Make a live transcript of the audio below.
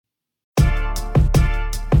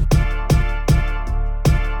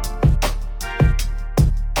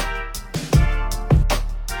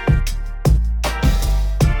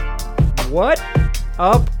What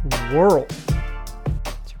up, world?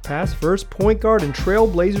 It's your past first point guard and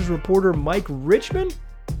Trailblazers reporter Mike Richman.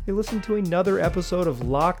 You're listening to another episode of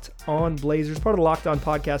Locked On Blazers, part of the Locked On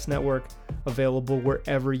Podcast Network, available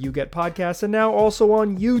wherever you get podcasts, and now also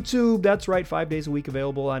on YouTube. That's right, 5 days a week,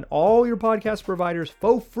 available on all your podcast providers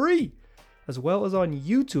for free, as well as on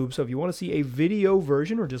YouTube. So if you want to see a video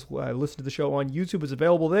version or just listen to the show on YouTube, it's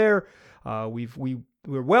available there.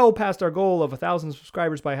 We're well past our goal of 1,000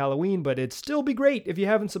 subscribers by Halloween, but it'd still be great if you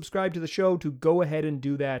haven't subscribed to the show to go ahead and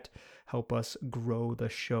do that. Help us grow the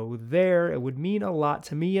show there. It would mean a lot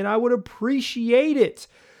to me, and I would appreciate it.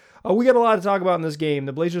 We got a lot to talk about in this game.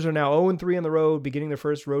 The Blazers are now 0-3 on the road, beginning their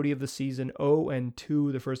first roadie of the season.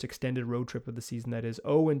 0-2, the first extended road trip of the season, that is.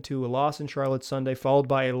 0-2, a loss in Charlotte Sunday, followed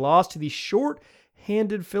by a loss to the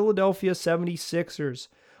short-handed Philadelphia 76ers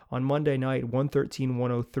on Monday night,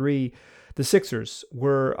 113-103. The Sixers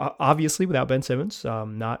were obviously without Ben Simmons,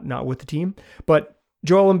 not with the team, but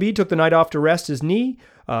Joel Embiid took the night off to rest his knee.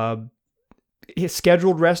 His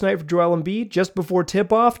scheduled rest night for Joel Embiid just before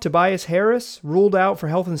tip-off. Tobias Harris ruled out for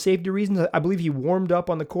health and safety reasons. I believe he warmed up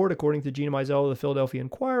on the court, according to Gina Mizell of the Philadelphia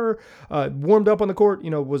Inquirer. Warmed up on the court,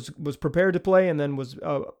 was prepared to play, and then was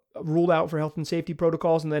ruled out for health and safety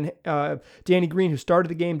protocols. And then Danny Green, who started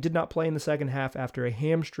the game, did not play in the second half after a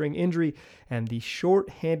hamstring injury. And the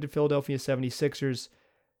short-handed Philadelphia 76ers,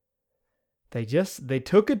 They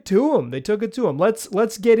took it to him.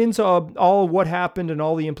 Let's get into all what happened and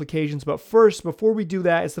all the implications. But first, before we do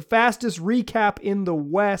that, it's the fastest recap in the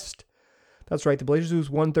West. That's right. The Blazers lose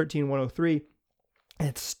 113-103.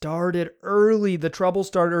 It started early. The trouble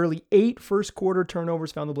started early. 8 first quarter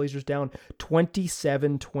turnovers found the Blazers down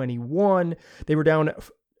 27-21. They were down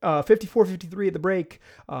 54-53 at the break.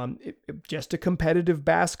 Just a competitive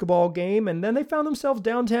basketball game. And then they found themselves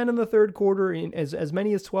down 10 in the third quarter, as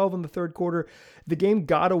many as 12 in the third quarter. The game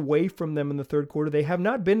got away from them in the third quarter. They have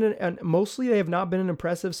not been an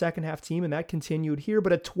impressive second half team, and that continued here.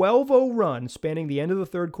 But a 12-0 run spanning the end of the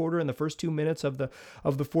third quarter and the first 2 minutes of the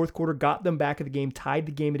fourth quarter got them back at the game, tied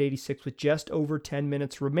the game at 86 with just over 10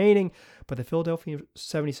 minutes remaining. But the Philadelphia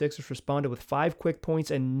 76ers responded with 5 quick points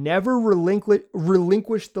and never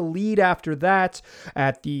relinquished the lead after that.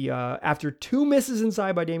 After 2 misses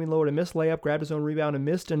inside by Damian Lillard, a missed layup, grabbed his own rebound, and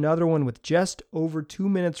missed another one with just over 2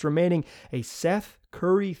 minutes remaining. A Seth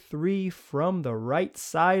Curry 3 from the right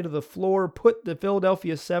side of the floor put the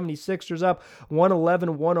Philadelphia 76ers up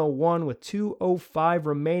 111-101 with 2:05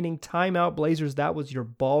 remaining. Timeout, Blazers. That was your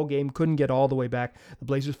ball game. Couldn't get all the way back. The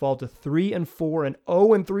Blazers fall to 3-4 and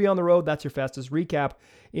 0-3 on the road. That's your fastest recap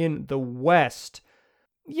in the West.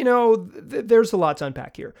 There's a lot to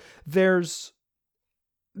unpack here. There's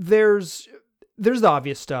the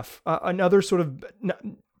obvious stuff. Another sort of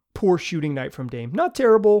poor shooting night from Dame. Not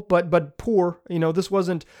terrible, but poor. This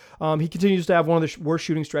wasn't. He continues to have one of the worst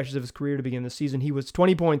shooting stretches of his career to begin the season. He was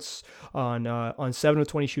 20 points on 7 of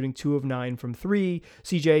 20 shooting, 2 of 9 from 3.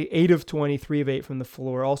 CJ 8 of 20, 3 of 8 from the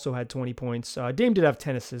floor. Also had 20 points. Dame did have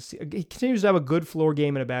 10 assists. He continues to have a good floor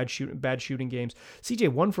game and a bad shooting games. CJ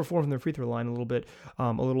 1 for 4 from the free throw line. A little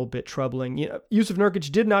bit troubling. Jusuf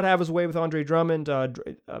Nurkic did not have his way with Andre Drummond.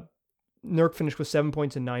 Nurk finished with 7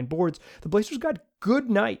 points and 9 boards. The Blazers got good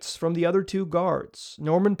nights from the other 2 guards.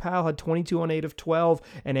 Norman Powell had 22 on 8 of 12,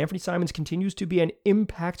 and Anthony Simons continues to be an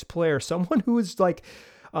impact player, someone who is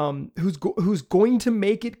who's going to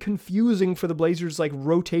make it confusing for the Blazers,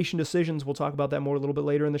 rotation decisions. We'll talk about that more a little bit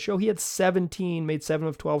later in the show. He had 17, made 7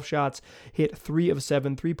 of 12 shots, hit 3 of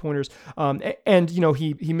 7 3-pointers.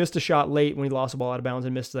 He missed a shot late when he lost the ball out of bounds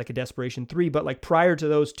and missed a desperation 3. But prior to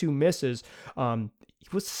those 2 misses, he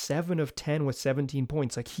was 7 of 10 with 17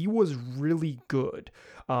 points. He was really good.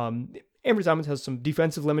 Anthony Simons has some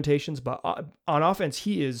defensive limitations, but on offense,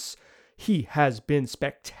 he has been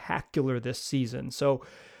spectacular this season. So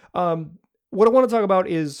what I want to talk about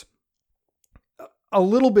is a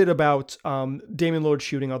little bit about Damian Lillard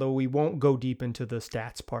shooting, although we won't go deep into the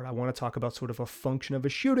stats part. I want to talk about sort of a function of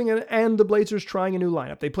his shooting and the Blazers trying a new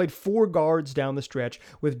lineup. They played 4 guards down the stretch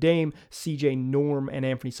with Dame, CJ, Norm, and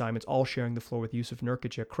Anthony Simons all sharing the floor with Jusuf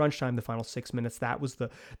Nurkic at crunch time, the final 6 minutes. That was the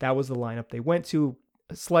lineup they went to.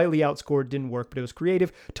 Slightly outscored, didn't work, but it was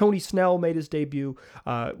creative. Tony Snell made his debut.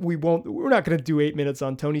 We're not going to do 8 minutes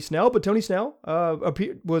on Tony Snell, but Tony Snell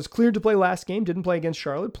was cleared to play last game, didn't play against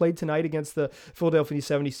Charlotte, played tonight against the Philadelphia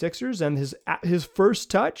 76ers, and his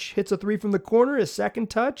first touch hits a 3 from the corner. His second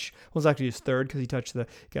touch was actually his third because he touched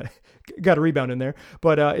got a rebound in there,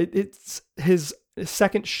 but it's his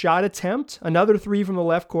second shot attempt, another three from the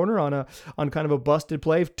left corner on kind of a busted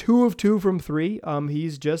play. 2 of 2 from 3.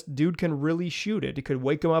 He's just, dude can really shoot it. It could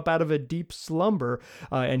wake him up out of a deep slumber,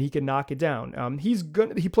 and he can knock it down. He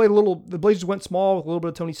played a little, the Blazers went small with a little bit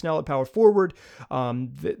of Tony Snell at power forward.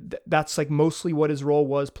 That's like mostly what his role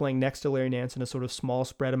was, playing next to Larry Nance in a sort of small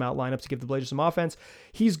spread him out lineup to give the Blazers some offense.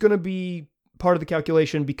 He's going to be part of the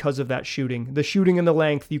calculation because of that shooting. The shooting and the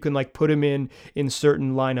length, you can like put him in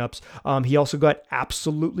certain lineups. He also got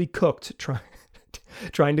absolutely cooked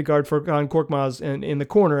trying to guard Furkan Korkmaz in the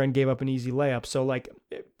corner and gave up an easy layup. So like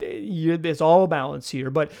it's all a balance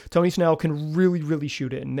here, but Tony Snell can really, really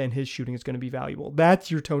shoot it, and then his shooting is going to be valuable.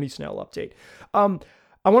 That's your Tony Snell update.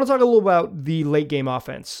 I want to talk a little about the late game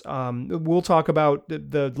offense. We'll talk about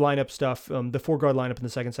the lineup stuff, the 4-guard lineup in the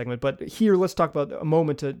second segment. But here, let's talk about a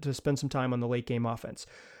moment to spend some time on the late game offense.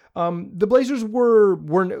 The Blazers were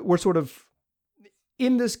sort of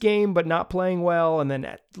in this game, but not playing well, and then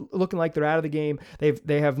looking like they're out of the game.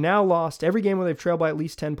 They have now lost every game where they've trailed by at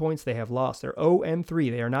least 10 points. They have lost. They're 0-3.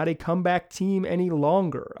 They are not a comeback team any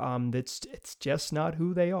longer. It's just not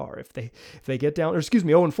who they are. If they get down, or excuse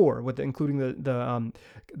me, 0-4 including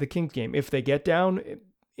the Kings game. If they get down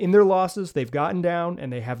in their losses, they've gotten down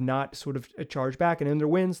and they have not sort of charged back, and in their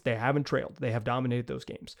wins, they haven't trailed. They have dominated those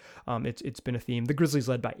games. It's been a theme. The Grizzlies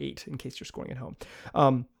led by 8, in case you're scoring at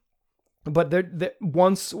home. But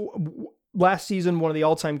once last season, one of the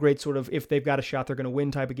all-time great sort of, if they've got a shot, they're going to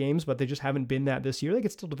win type of games, but they just haven't been that this year. They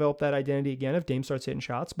could still develop that identity again if Dame starts hitting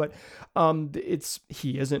shots, but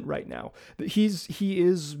he isn't right now. He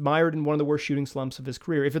is mired in one of the worst shooting slumps of his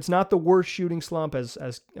career. If it's not the worst shooting slump, as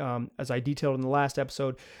I detailed in the last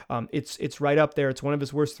episode, it's right up there. It's one of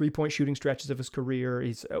his worst 3-point shooting stretches of his career.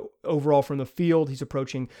 He's overall from the field, he's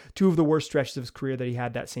approaching 2 of the worst stretches of his career that he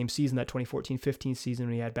had that same season, that 2014-15 season,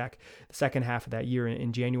 when he had back the second half of that year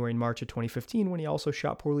in January and March of 2015, when he also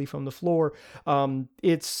shot poorly from the floor.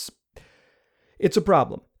 It's a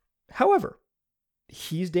problem. However,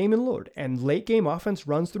 he's Damian Lillard, and late game offense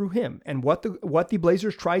runs through him. And what the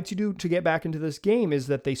Blazers tried to do to get back into this game is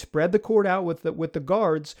that they spread the court out with the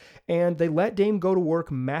guards, and they let Dame go to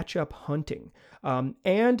work matchup hunting.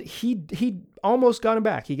 And he almost got him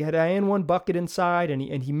back. He had an one bucket inside,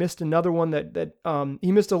 and he missed another one that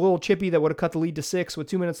he missed a little chippy that would have cut the lead to 6 with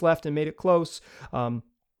 2 minutes left and made it close.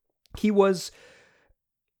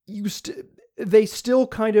 They still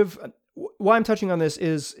kind of, why I'm touching on this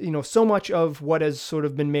is, so much of what has sort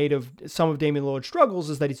of been made of some of Damian Lillard's struggles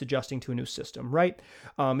is that he's adjusting to a new system, right?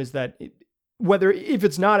 If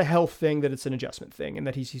it's not a health thing, that it's an adjustment thing, and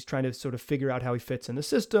that he's trying to sort of figure out how he fits in the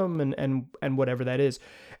system and whatever that is.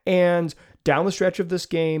 And down the stretch of this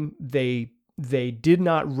game, they did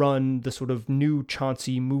not run the sort of new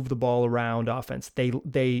Chauncey move the ball around offense.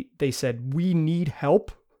 They said, we need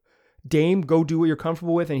help. Dame, go do what you're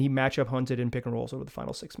comfortable with, and he matchup hunted in pick and rolls over the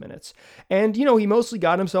final 6 minutes. And, he mostly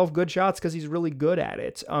got himself good shots because he's really good at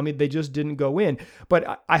it. They just didn't go in.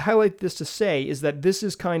 But I highlight this to say is that this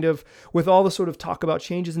is kind of, with all the sort of talk about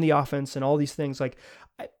changes in the offense and all these things, like,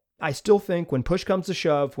 I still think when push comes to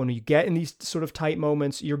shove, when you get in these sort of tight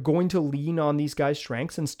moments, you're going to lean on these guys'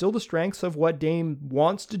 strengths, and still the strengths of what Dame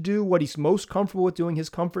wants to do, what he's most comfortable with doing. His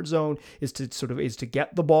comfort zone is to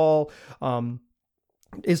get the ball,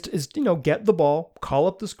 get the ball, call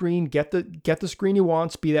up the screen, get the screen he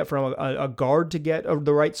wants, be that from a guard to get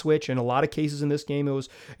the right switch. In a lot of cases in this game,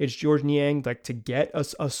 it's Georges Niang, like, to get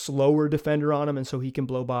a slower defender on him, and so he can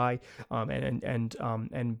blow by,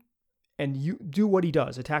 and you do what he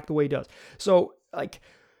does, attack the way he does. So, like,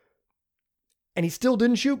 and he still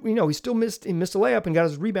didn't shoot. He still missed a layup and got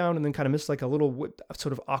his rebound, and then kind of missed like a little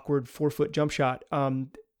sort of awkward 4-foot jump shot.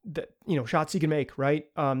 Shots he can make, right?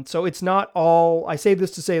 So it's not all, I say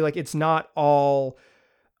this to say, like, it's not all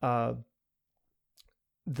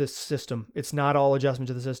the system. It's not all adjustment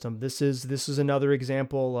to the system. This is another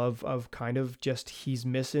example of kind of just, he's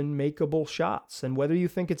missing makeable shots. And whether you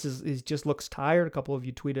think he just looks tired, a couple of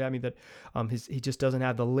you tweeted at me that he just doesn't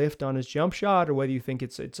have the lift on his jump shot, or whether you think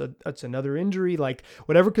it's another injury, like,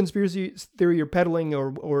 whatever conspiracy theory you're peddling,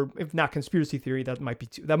 or if not conspiracy theory, that might be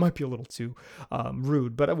a little too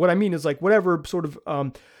rude. But what I mean is, like, whatever sort of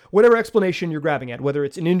whatever explanation you're grabbing at, whether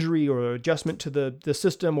it's an injury or adjustment to the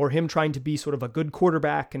system, or him trying to be sort of a good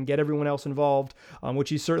quarterback and get everyone else involved, which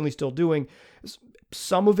he's certainly still doing.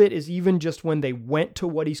 Some of it is even just when they went to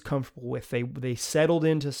what he's comfortable with. They settled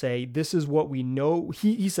in to say, this is what we know.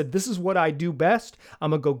 He said, this is what I do best.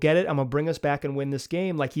 I'm going to go get it. I'm going to bring us back and win this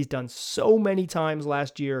game, like he's done so many times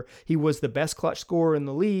last year. He was the best clutch scorer in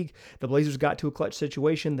the league. The Blazers got to a clutch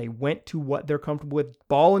situation. They went to what they're comfortable with.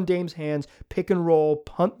 Ball in Dame's hands, pick and roll,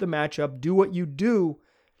 punt the matchup, do what you do.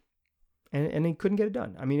 and he couldn't get it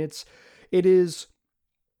done. I mean,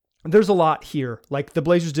 there's a lot here. Like, the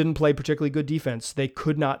Blazers didn't play particularly good defense. They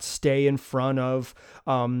could not stay in front of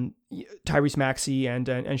Tyrese Maxey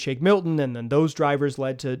and Shake Milton, and then those drivers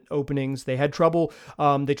led to openings. They had trouble.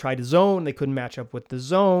 They tried to zone. They couldn't match up with the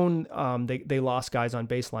zone. They lost guys on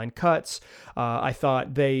baseline cuts. I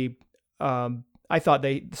thought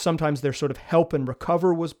sometimes their sort of help and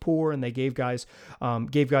recover was poor, and they gave guys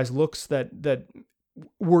looks that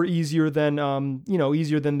were easier than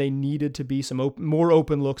they needed to be, more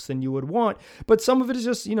open looks than you would want. But some of it is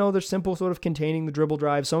just, they're simple sort of containing the dribble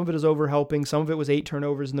drive. Some of it is over helping. Some of it was 8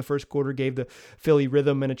 turnovers in the first quarter, gave the Philly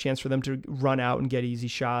rhythm and a chance for them to run out and get easy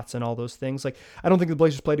shots and all those things. Like, I don't think the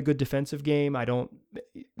Blazers played a good defensive game.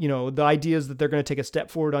 The idea is that they're going to take a step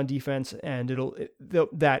forward on defense, and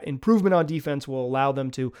that improvement on defense will allow them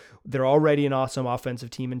to, they're already an awesome offensive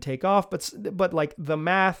team, and take off. But like, the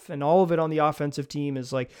math and all of it on the offensive team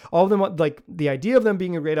is like, all of them, like, the idea of them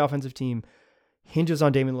being a great offensive team hinges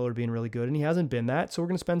on Damian Lillard being really good, and he hasn't been that. So we're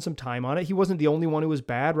going to spend some time on it. He wasn't the only one who was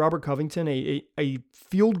bad. Robert Covington, no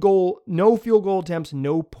field goal attempts,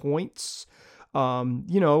 no points.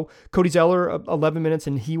 Cody Zeller, 11 minutes,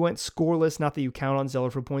 and he went scoreless. Not that you count on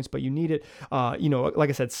Zeller for points, but you need it. Like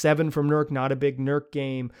I said, 7 from Nurk, not a big Nurk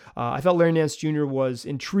game. I thought Larry Nance Jr. was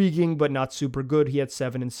intriguing, but not super good. He had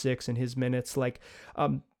 7 and 6 in his minutes.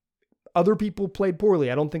 Other people played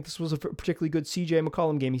poorly. I don't think this was a particularly good CJ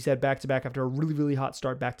McCollum game. He's had back-to-back after a really, really hot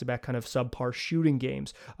start, back-to-back kind of subpar shooting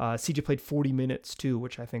games. CJ played 40 minutes too,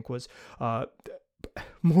 which I think was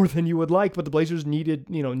more than you would like, but the Blazers needed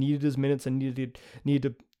his minutes and needed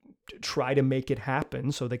to try to make it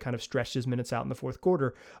happen. So they kind of stretched his minutes out in the fourth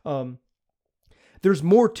quarter. There's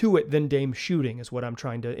more to it than Dame shooting, is what I'm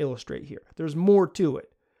trying to illustrate here. There's more to it.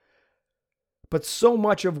 But so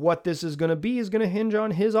much of what this is going to be is going to hinge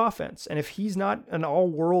on his offense. And if he's not an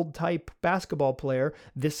all-world type basketball player,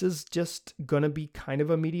 this is just going to be kind of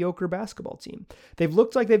a mediocre basketball team. They've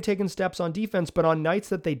looked like they've taken steps on defense, but on nights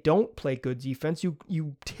that they don't play good defense,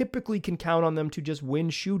 you typically can count on them to just win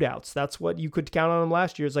shootouts. That's what you could count on them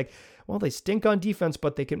last year. It's like, well, they stink on defense,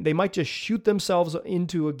 but they might just shoot themselves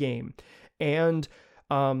into a game. And,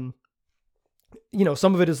 some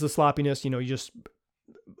of it is the sloppiness.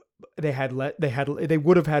 They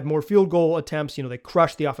would have had more field goal attempts. They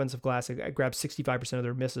crushed the offensive glass. They grabbed 65% of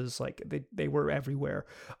their misses. Like, they were everywhere.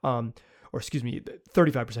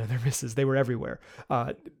 35% of their misses. They were everywhere.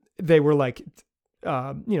 They were like,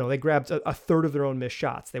 they grabbed a third of their own missed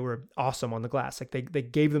shots. They were awesome on the glass. Like, they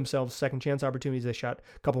gave themselves second chance opportunities. They shot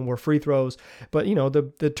a couple more free throws, but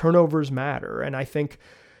the turnovers matter. And I think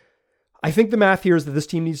the math here is that this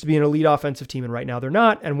team needs to be an elite offensive team, and right now they're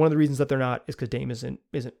not. And one of the reasons that they're not is because Dame isn't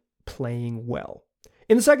playing well.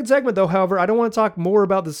 In the second segment, though, however, I don't want to talk more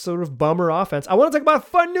about this sort of bummer offense. I want to talk about a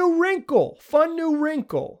fun new wrinkle.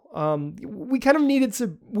 We kind of needed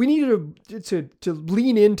to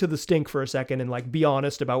lean into the stink for a second and be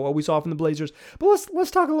honest about what we saw from the Blazers. But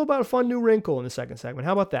let's talk a little about a fun new wrinkle in the second segment.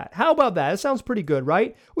 How about that? It sounds pretty good,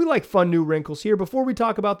 right? We like fun new wrinkles here. Before we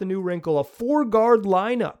talk about the new wrinkle, a 4-guard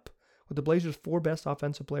lineup with the Blazers' 4 best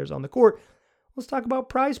offensive players on the court. Let's talk about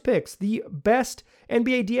Prize Picks, the best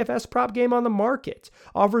NBA DFS prop game on the market.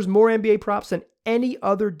 Offers more NBA props than any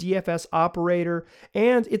other DFS operator,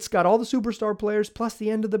 and it's got all the superstar players plus the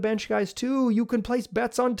end of the bench guys too. You can place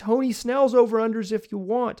bets on Tony Snell's over-unders if you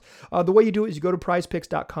want. The way you do it is you go to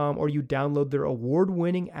prizepicks.com or you download their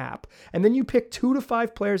award-winning app, and then you pick 2 to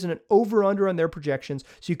 5 players and an over-under on their projections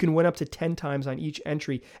so you can win up to 10 times on each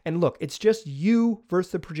entry. And look, it's just you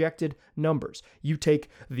versus the projected numbers. You take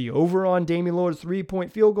the over on Damian Lillard's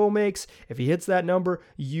 3-point field goal makes. If he hits that number,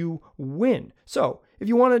 you win. So if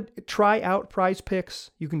you want to try out Prize Picks,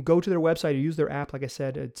 you can go to their website or use their app. Like I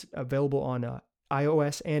said, it's available on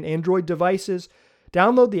iOS and Android devices.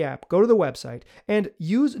 Download the app, go to the website, and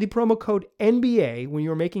use the promo code NBA when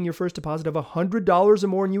you're making your first deposit of $100 or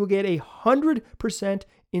more, and you will get a 100%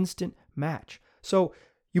 instant match. So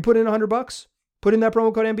you put in $100, put in that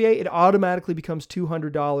promo code NBA, it automatically becomes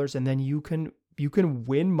 $200, and then you can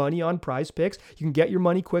win money on Prize Picks. You can get your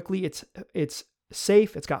money quickly. It's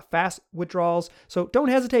safe. It's got fast withdrawals. So don't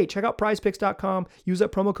hesitate. Check out prizepicks.com. Use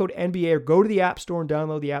that promo code NBA or go to the App Store and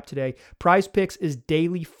download the app today. Prize Picks is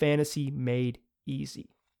daily fantasy made easy.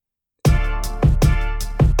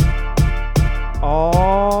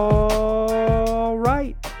 All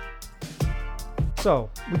right. So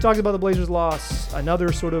we talked about the Blazers' loss,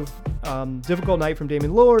 another sort of difficult night from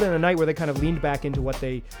Damian Lillard, and a night where they kind of leaned back into what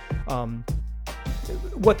they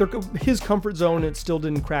his comfort zone, and still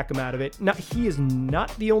didn't crack him out of it. Now, he is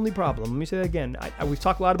not the only problem. Let me say that again. We've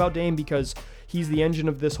talked a lot about Dame because he's the engine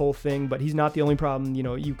of this whole thing, but he's not the only problem.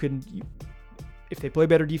 If they play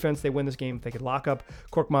better defense, they win this game. If they could lock up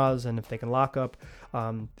Korkmaz, and if they can lock up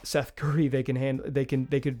Seth Curry, they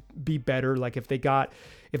could be better. Like if they got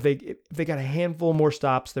a handful more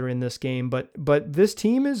stops, they're in this game. But this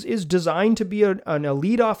team is designed to be an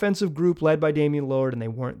elite offensive group led by Damian Lillard, and they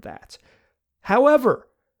weren't that. However,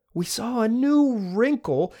 we saw a new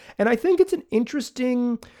wrinkle, and I think it's an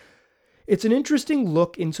interesting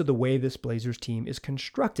look into the way this Blazers team is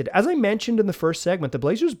constructed. As I mentioned in the first segment, the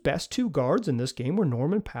Blazers' best two guards in this game were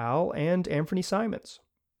Norman Powell and Anthony Simons.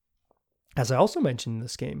 As I also mentioned in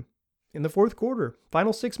this game, in the fourth quarter,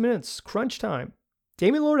 final 6 minutes, crunch time,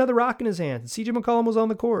 Damian Lillard had the rock in his hand, and CJ McCollum was on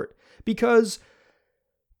the court, because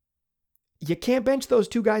you can't bench those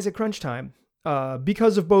two guys at crunch time.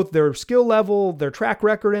 Because of both their skill level, their track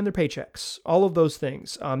record, and their paychecks, all of those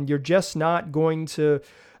things. You're just not going to...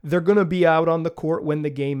 They're going to be out on the court when the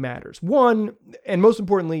game matters. One, and most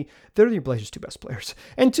importantly, they're the Blazers' two best players.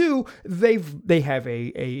 And two, they have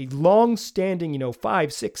a long-standing,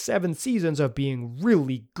 5, 6, 7 seasons of being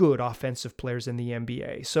really good offensive players in the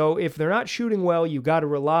NBA. So if they're not shooting well, you got to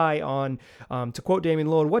rely on, to quote Damian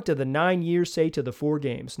Lillard, what did the 9 years say to the 4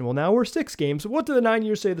 games? Well, now we're 6 games. What did the 9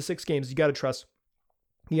 years say to the 6 games? You got to trust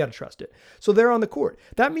it. So they're on the court.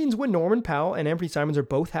 That means when Norman Powell and Anthony Simons are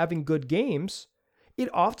both having good games, it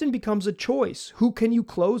often becomes a choice. Who can you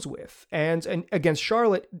close with? And against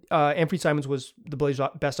Charlotte, Anthony Simons was the Blazers'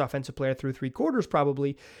 best offensive player through 3 quarters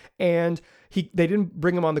probably, and they didn't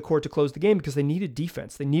bring him on the court to close the game because they needed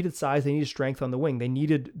defense. They needed size. They needed strength on the wing. They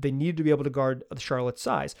needed to be able to guard the Charlotte's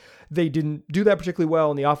size. They didn't do that particularly well,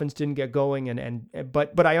 and the offense didn't get going.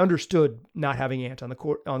 But I understood not having Ant on the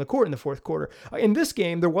court in the fourth quarter. In this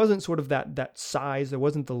game, there wasn't sort of that size. There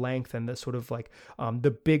wasn't the length and the sort of like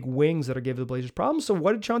the big wings that are giving the Blazers problems. So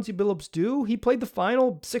what did Chauncey Billups do? He played the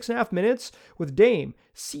final 6.5 minutes with Dame,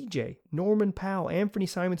 CJ, Norman Powell, Anthony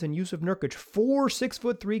Simons, and Yusuf Nurkic, 4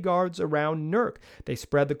 6'3" guards around Nurk. They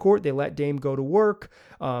spread the court. They let Dame go to work.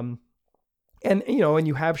 And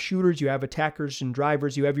you have shooters, you have attackers and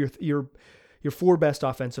drivers. You have your 4 best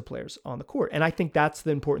offensive players on the court. And I think that's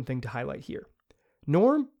the important thing to highlight here.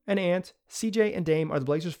 Norm and Ant, CJ and Dame are the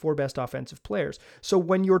Blazers' 4 best offensive players. So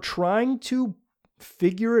when you're trying to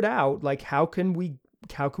figure it out, like how can we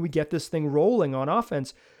get this thing rolling on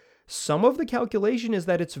offense? Some of the calculation is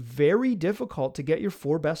that it's very difficult to get your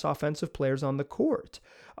 4 best offensive players on the court.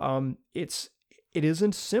 It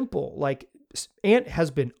isn't simple. Like Ant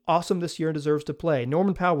has been awesome this year and deserves to play.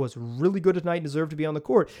 Norman Powell was really good tonight and deserved to be on the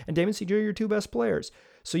court. And Dame and CJ are your 2 best players.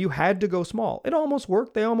 So you had to go small. It almost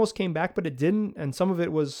worked. They almost came back, but it didn't. And some of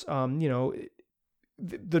it was,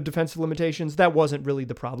 the defensive limitations. That wasn't really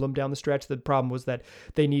the problem down the stretch. The problem was that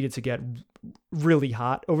they needed to get really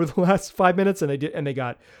hot over the last 5 minutes, and they did, and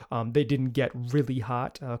they didn't get really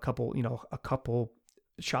hot. A couple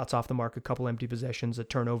shots off the mark, a couple empty possessions, a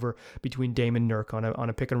turnover between Dame and Nurk on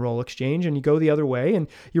a pick and roll exchange, and you go the other way, and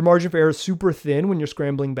your margin for error is super thin when you're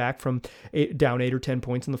scrambling back from down 8 or 10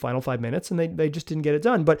 points in the final 5 minutes, and they just didn't get it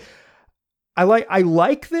done. But I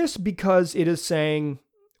like this because it is saying,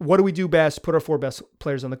 what do we do best? Put our 4 best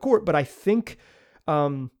players on the court. But I think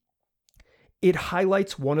it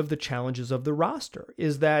highlights one of the challenges of the roster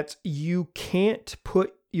is that you can't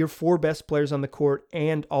put your 4 best players on the court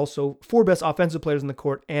and also 4 best offensive players on the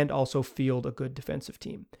court and also field a good defensive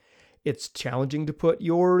team. It's challenging to put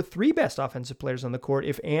your 3 best offensive players on the court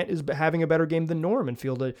if Ant is having a better game than Norm and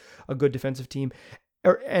field a good defensive team.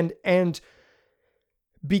 And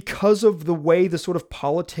because of the way the sort of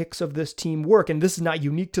politics of this team work, and this is not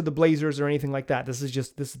unique to the Blazers or anything like that. This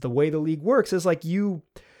is the way the league works. Is like it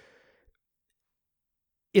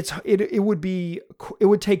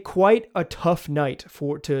would take quite a tough night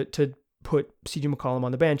to put CJ McCollum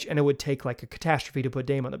on the bench, and it would take like a catastrophe to put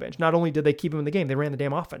Dame on the bench. Not only did they keep him in the game, they ran the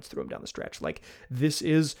damn offense through him down the stretch. Like this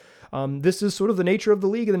is sort of the nature of the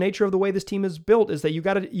league and the nature of the way this team is built is that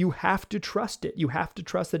you have to trust it. You have to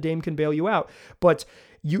trust that Dame can bail you out. But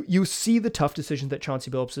you see the tough decisions that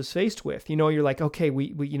Chauncey Billups is faced with. You're like, okay,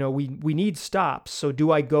 we need stops. So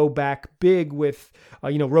do I go back big with,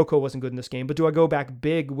 Rocco wasn't good in this game, but do I go back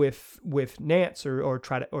big with Nance or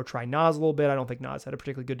try Nas a little bit? I don't think Nas had a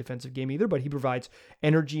particularly good defensive game either, but he provides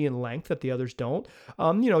energy and length that the others don't.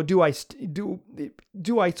 Do I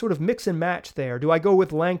sort of mix and match there? Do I go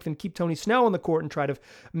with length and keep Tony Snell on the court and try to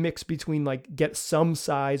mix between like get some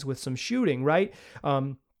size with some shooting, right?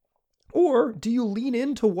 Or do you lean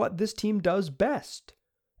into what this team does best?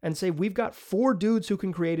 and say, we've got 4 dudes who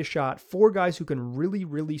can create a shot, 4 guys who can really,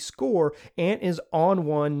 really score. Ant is on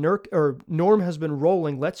one. Norm has been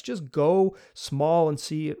rolling. Let's just go small and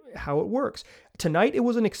see how it works. Tonight, it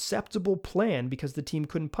was an acceptable plan because the team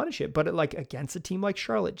couldn't punish it. But against a team like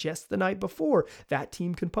Charlotte just the night before, that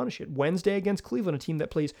team can punish it. Wednesday against Cleveland, a team that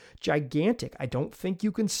plays gigantic. I don't think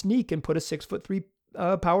you can sneak and put a 6'3"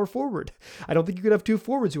 power forward. I don't think you could have 2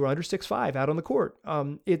 forwards who are under 6'5" out on the court.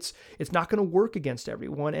 It's not going to work against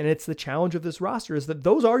everyone. And it's the challenge of this roster is that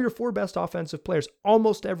those are your 4 best offensive players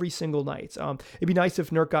almost every single night. It'd be nice if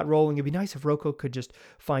Nurk got rolling. It'd be nice if Rocco could just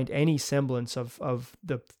find any semblance of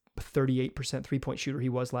the 38% 3-point shooter he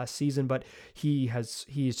was last season, but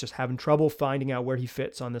he's just having trouble finding out where he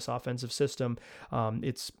fits on this offensive system.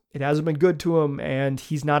 It hasn't been good to him, and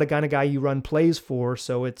he's not a kind of guy you run plays for.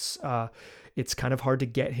 So it's kind of hard to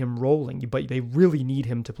get him rolling, but they really need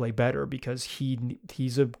him to play better because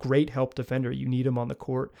he's a great help defender. You need him on the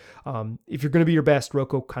court. If you're going to be your best,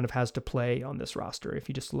 Rocco kind of has to play on this roster. If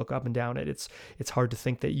you just look up and down it, it's hard to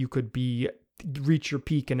think that you could reach your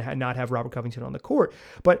peak and not have Robert Covington on the court.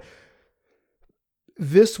 But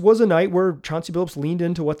this was a night where Chauncey Billups leaned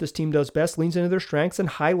into what this team does best, leans into their strengths, and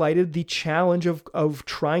highlighted the challenge of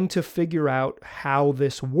trying to figure out how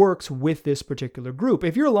this works with this particular group.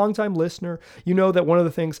 If you're a longtime listener, you know that one of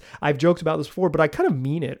the things, I've joked about this before, but I kind of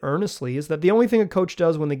mean it earnestly, is that the only thing a coach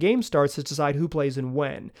does when the game starts is decide who plays and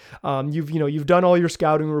when. You've done all your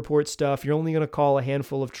scouting report stuff. You're only going to call a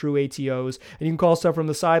handful of true ATOs, and you can call stuff from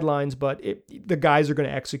the sidelines, but the guys are going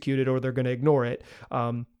to execute it or they're going to ignore it.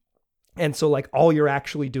 And so all you're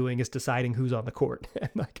actually doing is deciding who's on the court.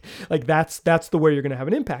 And that's the way you're going to have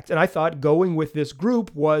an impact. And I thought going with this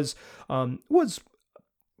group was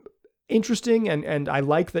interesting. And I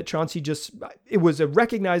like that Chauncey it was a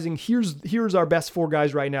recognizing here's our best 4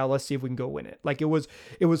 guys right now. Let's see if we can go win it. It was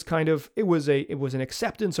an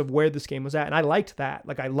acceptance of where this game was at. And I liked that.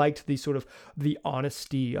 I liked the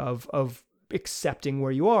honesty of accepting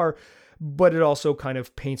where you are. But it also kind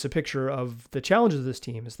of paints a picture of the challenges of this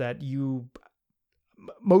team is that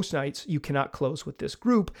most nights you cannot close with this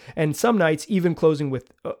group. And some nights, even closing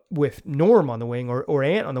with Norm on the wing or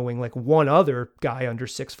Ant on the wing, one other guy under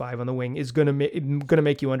 6'5" on the wing is going to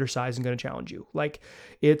make you undersized and going to challenge you.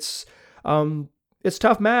 It's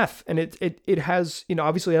tough math. And it has,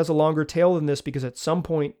 obviously has a longer tail than this because at some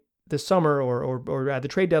point this summer or at the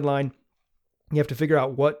trade deadline, you have to figure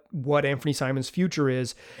out what Anthony Simons' future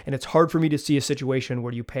is, and it's hard for me to see a situation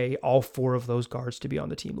where you pay all 4 of those guards to be on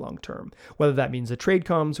the team long term. Whether that means a trade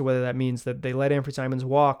comes, or whether that means that they let Anthony Simons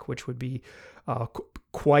walk, which would be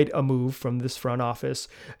quite a move from this front office.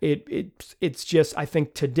 It's just, I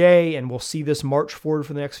think today, and we'll see this march forward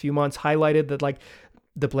for the next few months, highlighted that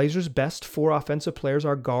the Blazers' best 4 offensive players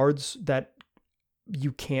are guards that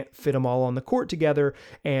you can't fit them all on the court together,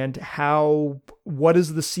 and what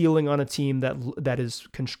is the ceiling on a team that is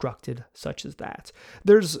constructed such as that?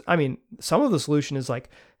 Some of the solution is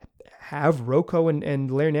have Rocco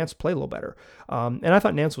and Larry Nance play a little better. And I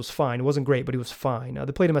thought Nance was fine. It wasn't great, but he was fine.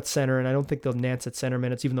 They played him at center, and I don't think they'll Nance at center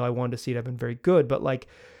minutes, even though I wanted to see it have been very good. But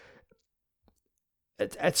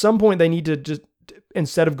at some point they need to just,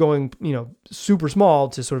 instead of going, super small,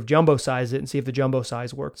 to sort of jumbo size it and see if the jumbo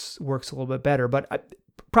size works a little bit better. But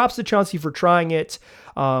props to Chauncey for trying it,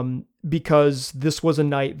 because this was a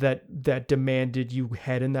night that demanded you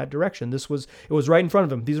head in that direction. It was right in front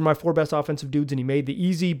of him. These are my 4 best offensive dudes, and he made the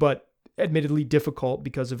easy but admittedly difficult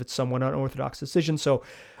because of its somewhat unorthodox decision. So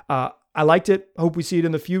I liked it. Hope we see it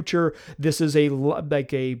in the future. This is a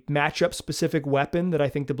matchup specific weapon that I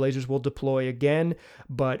think the Blazers will deploy again,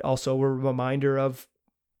 but also a reminder of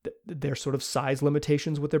their sort of size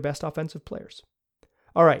limitations with their best offensive players.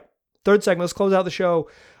 All right. 3rd segment. Let's close out the show.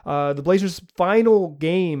 The Blazers' final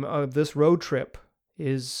game of this road trip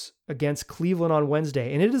is against Cleveland on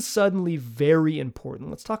Wednesday, and it is suddenly very important.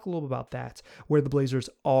 Let's talk a little bit about that, where the Blazers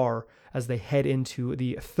are as they head into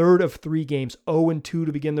the 3rd of 3 games, 0-2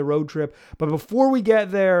 to begin the road trip. But before we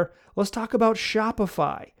get there, let's talk about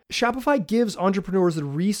Shopify. Shopify gives entrepreneurs the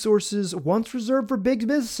resources once reserved for big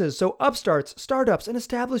businesses, so upstarts, startups, and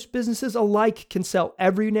established businesses alike can sell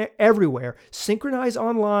everywhere, synchronize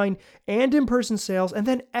online and in-person sales, and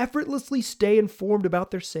then effortlessly stay informed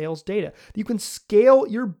about their sales data. You can scale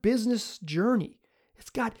your business journey.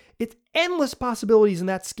 It's endless possibilities in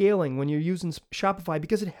that scaling when you're using Shopify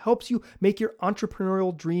because it helps you make your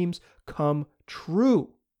entrepreneurial dreams come true.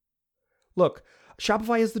 Look,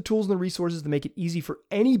 Shopify has the tools and the resources to make it easy for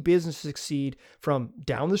any business to succeed from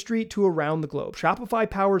down the street to around the globe. Shopify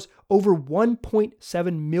powers over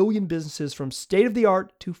 1.7 million businesses from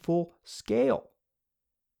state-of-the-art to full scale.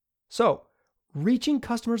 So, Reaching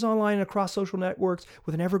customers online and across social networks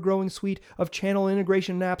with an ever-growing suite of channel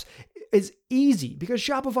integration apps is easy because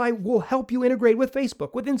Shopify will help you integrate with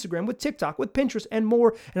Facebook, with Instagram, with TikTok, with Pinterest, and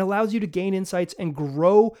more, and allows you to gain insights and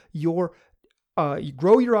grow your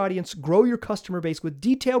audience, grow your customer base with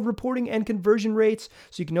detailed reporting and conversion rates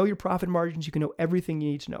so you can know your profit margins, you can know everything you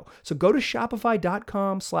need to know. So go to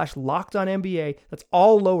shopify.com/LockedOnNBA, that's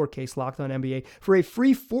all lowercase LockedOnNBA, for a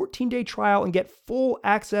free 14-day trial and get full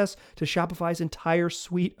access to Shopify's entire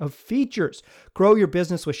suite of features. Grow your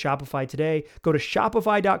business with Shopify today. Go to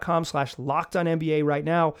shopify.com/LockedOnNBA right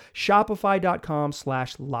now,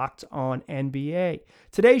 shopify.com/LockedOnNBA.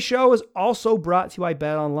 Today's show is also brought to you by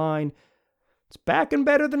BetOnline. It's back and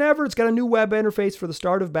better than ever. It's got a new web interface for the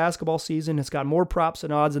start of basketball season. It's got more props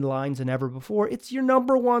and odds and lines than ever before. It's your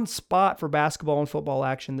number one spot for basketball and football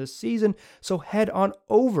action this season. So head on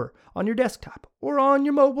over on your desktop or on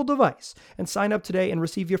your mobile device and sign up today and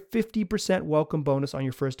receive your 50% welcome bonus on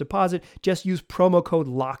your first deposit. Just use promo code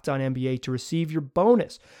LOCKEDONNBA to receive your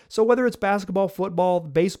bonus. So whether it's basketball, football,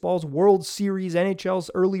 baseball's World Series, NHL's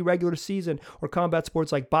early regular season, or combat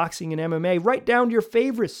sports like boxing and MMA, right down to your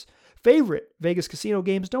favorite Vegas casino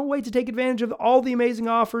games, don't wait to take advantage of all the amazing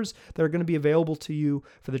offers that are going to be available to you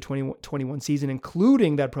for the 2021 season,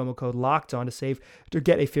 including that promo code LOCKEDON to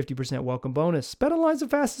get a 50% welcome bonus. BetOnline is the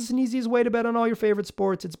fastest and easiest way to bet on all your favorite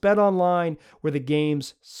sports. It's BetOnline, where the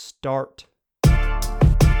games start.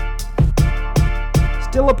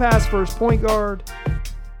 Still a pass first point guard.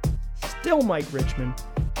 Still Mike Richman.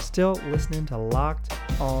 Still listening to Locked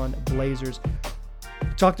On Blazers.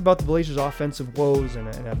 Talked about the Blazers' offensive woes and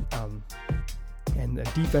the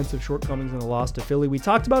defensive shortcomings in the loss to Philly. We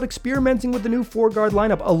talked about experimenting with the new four-guard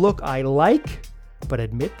lineup, a look I like, but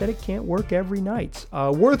admit that it can't work every night.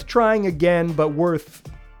 Worth trying again, but worth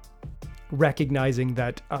recognizing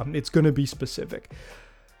that it's going to be specific.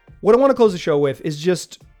 What I want to close the show with is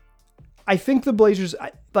just, I think the Blazers,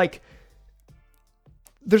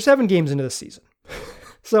 they're 7 games into the season.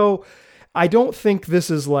 So I don't think this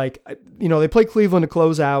is like, they play Cleveland to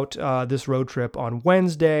close out this road trip on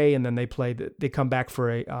Wednesday, and then they come back for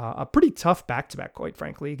a pretty tough back-to-back, quite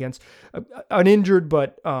frankly, against an injured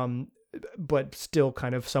but still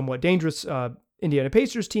kind of somewhat dangerous Indiana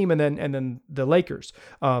Pacers team, and then the Lakers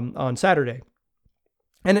on Saturday.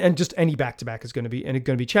 And just any back-to-back is going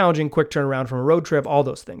to be challenging, quick turnaround from a road trip, all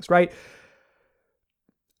those things, right?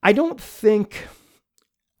 I don't think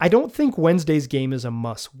Wednesday's game is a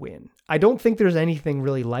must win. I don't think there's anything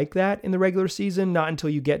really like that in the regular season, not until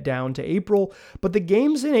you get down to April. But the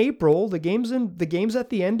games in April, the games at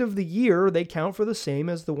the end of the year, they count for the same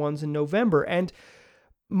as the ones in November. And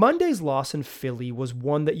Monday's loss in Philly was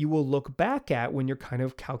one that you will look back at when you're kind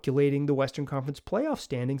of calculating the Western Conference playoff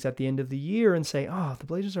standings at the end of the year and say, the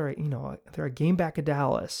Blazers are, they're a game back of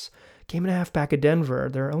Dallas, game and a half back of Denver.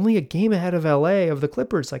 They're only a game ahead of LA, of the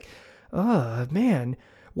Clippers. Like, man,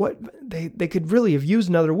 what they could really have used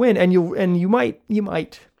another win. And you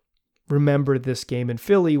might remember this game in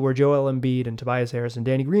Philly where Joel Embiid and Tobias Harris and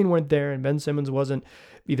Danny Green weren't there, and Ben Simmons wasn't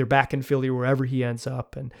either back in Philly or wherever he ends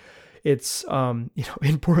up. And it's,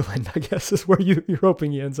 in Portland, I guess, is where you're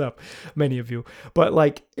hoping he ends up, many of you.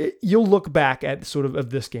 But you'll look back at sort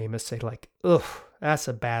of this game and say ugh, that's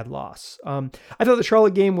a bad loss. I thought the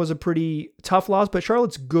Charlotte game was a pretty tough loss, but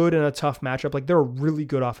Charlotte's good in a tough matchup. They're a really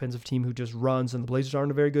good offensive team who just runs, and the Blazers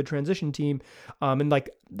aren't a very good transition team. And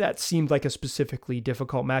that seemed like a specifically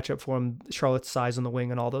difficult matchup for them, Charlotte's size on the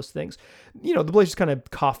wing and all those things. The Blazers kind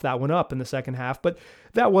of coughed that one up in the second half, but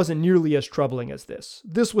that wasn't nearly as troubling as this.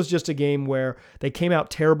 This was just a game where they came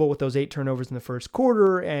out terrible with those 8 turnovers in the first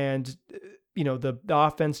quarter, and the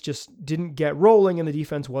offense just didn't get rolling, and the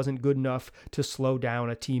defense wasn't good enough to slow down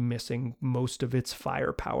a team missing most of its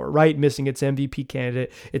firepower, right? Missing its MVP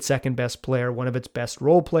candidate, its second best player, one of its best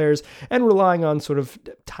role players, and relying on sort of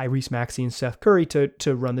Tyrese Maxey and Seth Curry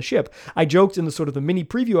to run the ship. I joked in the sort of the mini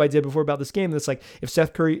preview I did before about this game that's if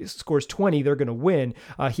Seth Curry scores 20, they're going to win.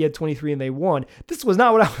 He had 23 and they won. This was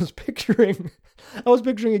not what I was picturing. I was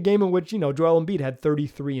picturing a game in which, Joel Embiid had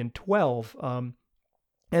 33 and 12.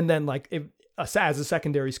 And then as a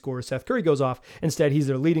secondary scorer, Seth Curry goes off. Instead, he's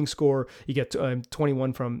their leading scorer. You get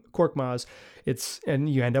 21 from Korkmaz. And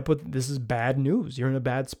you end up with, this is bad news. You're in a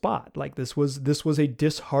bad spot. This was a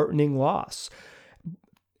disheartening loss.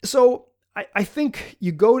 So I think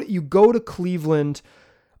you go to Cleveland.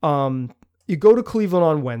 You go to Cleveland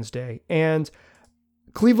on Wednesday, and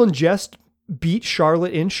Cleveland just beat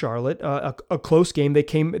Charlotte in Charlotte, a close game.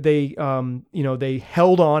 They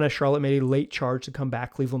held on as Charlotte made a late charge to come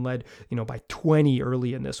back. Cleveland led, by 20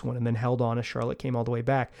 early in this one, and then held on as Charlotte came all the way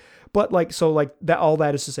back. But that, all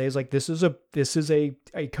that is to say is this is a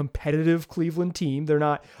competitive Cleveland team. They're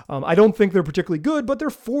not, I don't think they're particularly good, but they're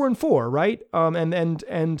 4-4, right? They're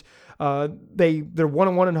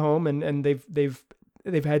 1-1 at home, and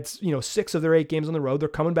they've had 6 of their 8 games on the road. They're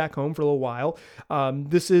coming back home for a little while.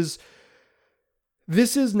 This is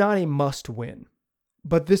not a must win,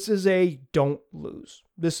 but this is a don't lose.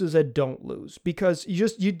 This is a don't lose, because you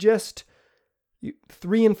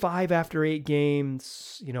 3-5 after 8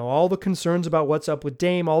 games, all the concerns about what's up with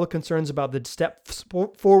Dame, all the concerns about the step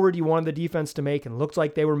forward you wanted the defense to make and looked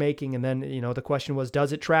like they were making. And then, the question was,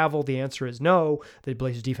 does it travel? The answer is no. The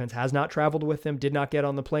Blazers defense has not traveled with them, did not get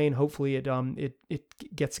on the plane. Hopefully it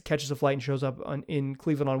catches a flight and shows up in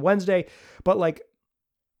Cleveland on Wednesday. But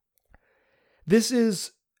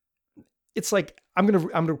I'm going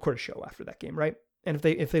to record a show after that game, right? And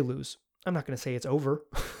if they lose, I'm not going to say it's over.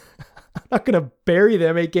 I'm not going to bury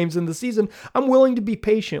them 8 games in the season. I'm willing to be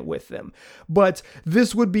patient with them. But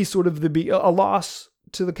this would be sort of a loss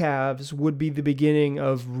to the Cavs would be the beginning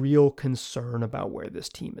of real concern about where this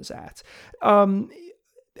team is at.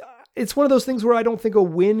 It's one of those things where I don't think a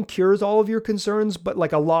win cures all of your concerns, but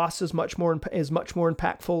a loss is much more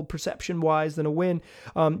impactful perception-wise than a win.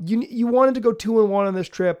 You wanted to go 2-1 on this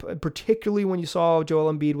trip, particularly when you saw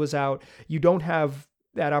Joel Embiid was out. You don't have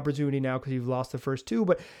that opportunity now because you've lost the first 2,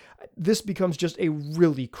 but this becomes just a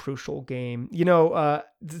really crucial game.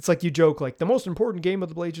 It's like you joke, the most important game of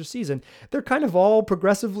the Blazers season. They're kind of all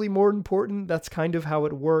progressively more important. That's kind of how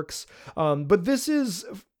it works. But this is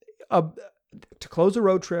to close a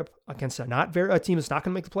road trip against a team that's not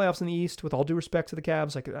going to make the playoffs in the East, with all due respect to the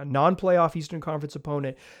Cavs, a non-playoff Eastern Conference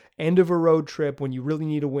opponent, end of a road trip when you really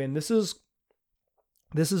need a win. This is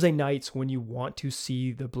a night when you want to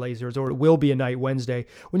see the Blazers, or it will be a night Wednesday,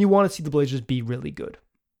 when you want to see the Blazers be really good.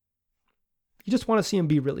 You just want to see them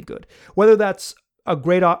be really good. Whether that's a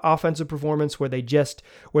great offensive performance where they just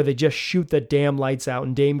shoot the damn lights out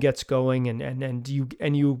and Dame gets going and you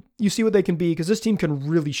see what they can be, because this team can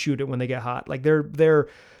really shoot it when they get hot.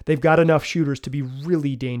 They've got enough shooters to be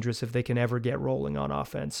really dangerous if they can ever get rolling on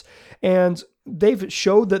offense. And they've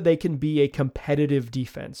showed that they can be a competitive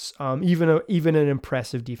defense, even an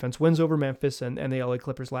impressive defense. Wins over Memphis and the LA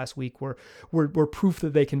Clippers last week were proof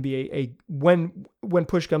that they can be when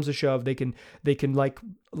push comes to shove, they can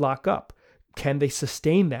lock up. Can they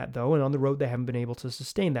sustain that though? And on the road, they haven't been able to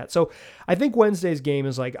sustain that. So I think Wednesday's game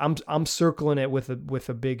is I'm circling it with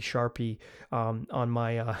a big Sharpie on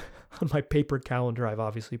my paper calendar I've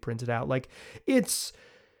obviously printed out. It's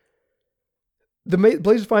the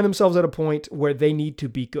Blazers find themselves at a point where they need to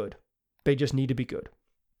be good. They just need to be good.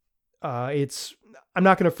 I'm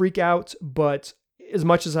not going to freak out, but as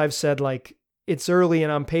much as I've said it's early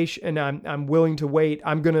and I'm patient and I'm willing to wait,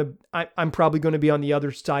 I'm probably going to be on the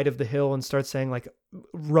other side of the hill and start saying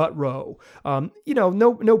rut row.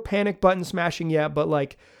 No panic button smashing yet,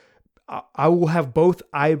 but I will have both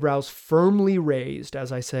eyebrows firmly raised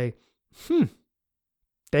as I say,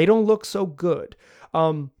 they don't look so good.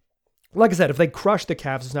 Like I said, if they crush the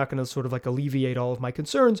Cavs, it's not going to sort of alleviate all of my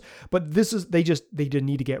concerns, but they did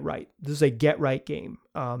need to get right. This is a get right game.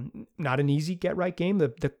 Not an easy get right game.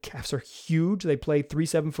 The Cavs are huge. They play 3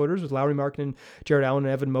 7-footers with Lauri Markkanen, Jared Allen,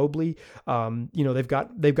 and Evan Mobley. They've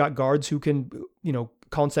got guards who can,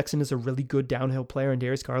 Colin Sexton is a really good downhill player, and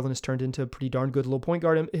Darius Garland has turned into a pretty darn good little point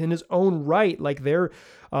guard in his own right. They're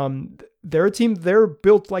a team. They're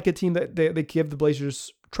built like a team that they give the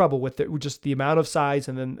Blazers trouble with just the amount of size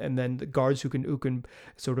and then the guards who can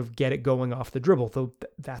sort of get it going off the dribble. Though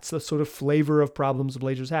that's the sort of flavor of problems the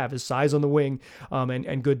Blazers have, is size on the wing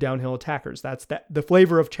and good downhill attackers. That's the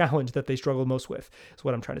flavor of challenge that they struggle most with, is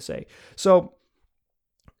what I'm trying to say. So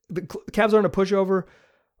the Cavs aren't a pushover,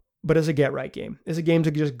 but it's a get right game. It's a game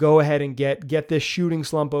to just go ahead and get this shooting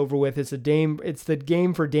slump over with. It's the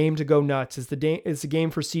game for Dame to go nuts. It's the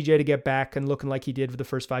game for CJ to get back and looking like he did for the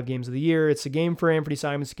first 5 games of the year. It's a game for Anthony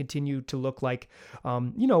Simons to continue to look like,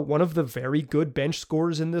 one of the very good bench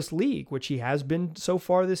scorers in this league, which he has been so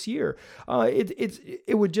far this year.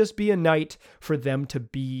 It would just be a night for them to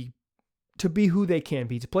be who they can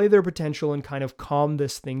be, to play their potential and kind of calm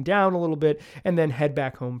this thing down a little bit, and then head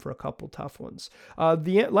back home for a couple tough ones.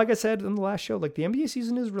 Like I said in the last show, the NBA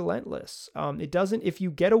season is relentless. If you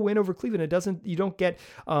get a win over Cleveland, you don't get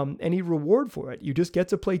any reward for it. You just get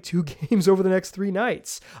to play 2 games over the next 3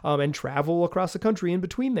 nights and travel across the country in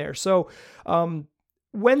between there. So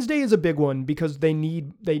Wednesday is a big one because they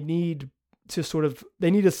need to sort of,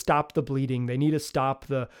 they need to stop the bleeding. They need to stop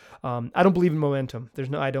the, I don't believe in momentum.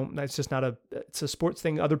 It's just not it's a sports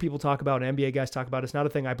thing other people talk about, and NBA guys talk about. It's not a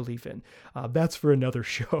thing I believe in. That's for another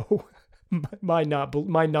show. my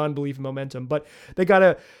non-belief in momentum, but they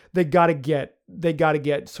gotta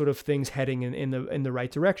get sort of things heading in the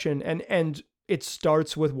right direction. And it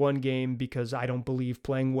starts with one game, because I don't believe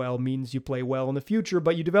playing well means you play well in the future,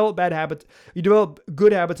 but you develop bad habits, you develop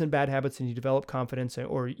good habits and bad habits, and you develop confidence,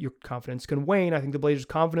 or your confidence can wane. I think the Blazers'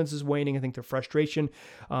 confidence is waning. I think their frustration,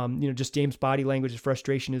 just Dame's body language, his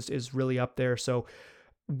frustration is really up there. So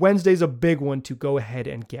Wednesday's a big one to go ahead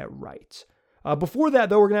and get right. Before that,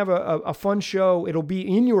 though, we're going to have a fun show. It'll be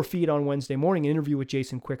in your feed on Wednesday morning, an interview with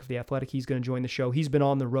Jason Quick of The Athletic. He's going to join the show. He's been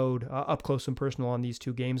on the road, up close and personal on these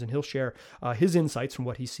two games, and he'll share his insights from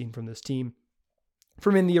what he's seen from this team,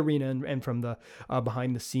 from in the arena and from the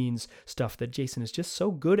behind the scenes stuff that Jason is just so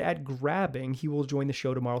good at grabbing. He will join the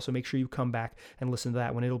show tomorrow, so make sure you come back and listen to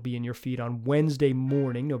that when it'll be in your feed on Wednesday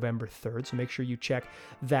morning, November 3rd. So make sure you check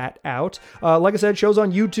that out. Like I said, show's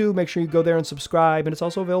on YouTube. Make sure you go there and subscribe, and it's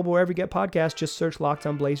also available wherever you get podcasts. Just search Locked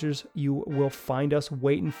On Blazers. You will find us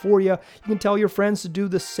waiting for you. You can tell your friends to do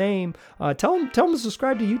the same. Tell them to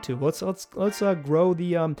subscribe to YouTube.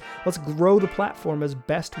 Let's grow the platform as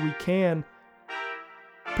best we can.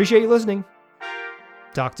 Appreciate you listening.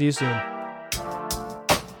 Talk to you soon.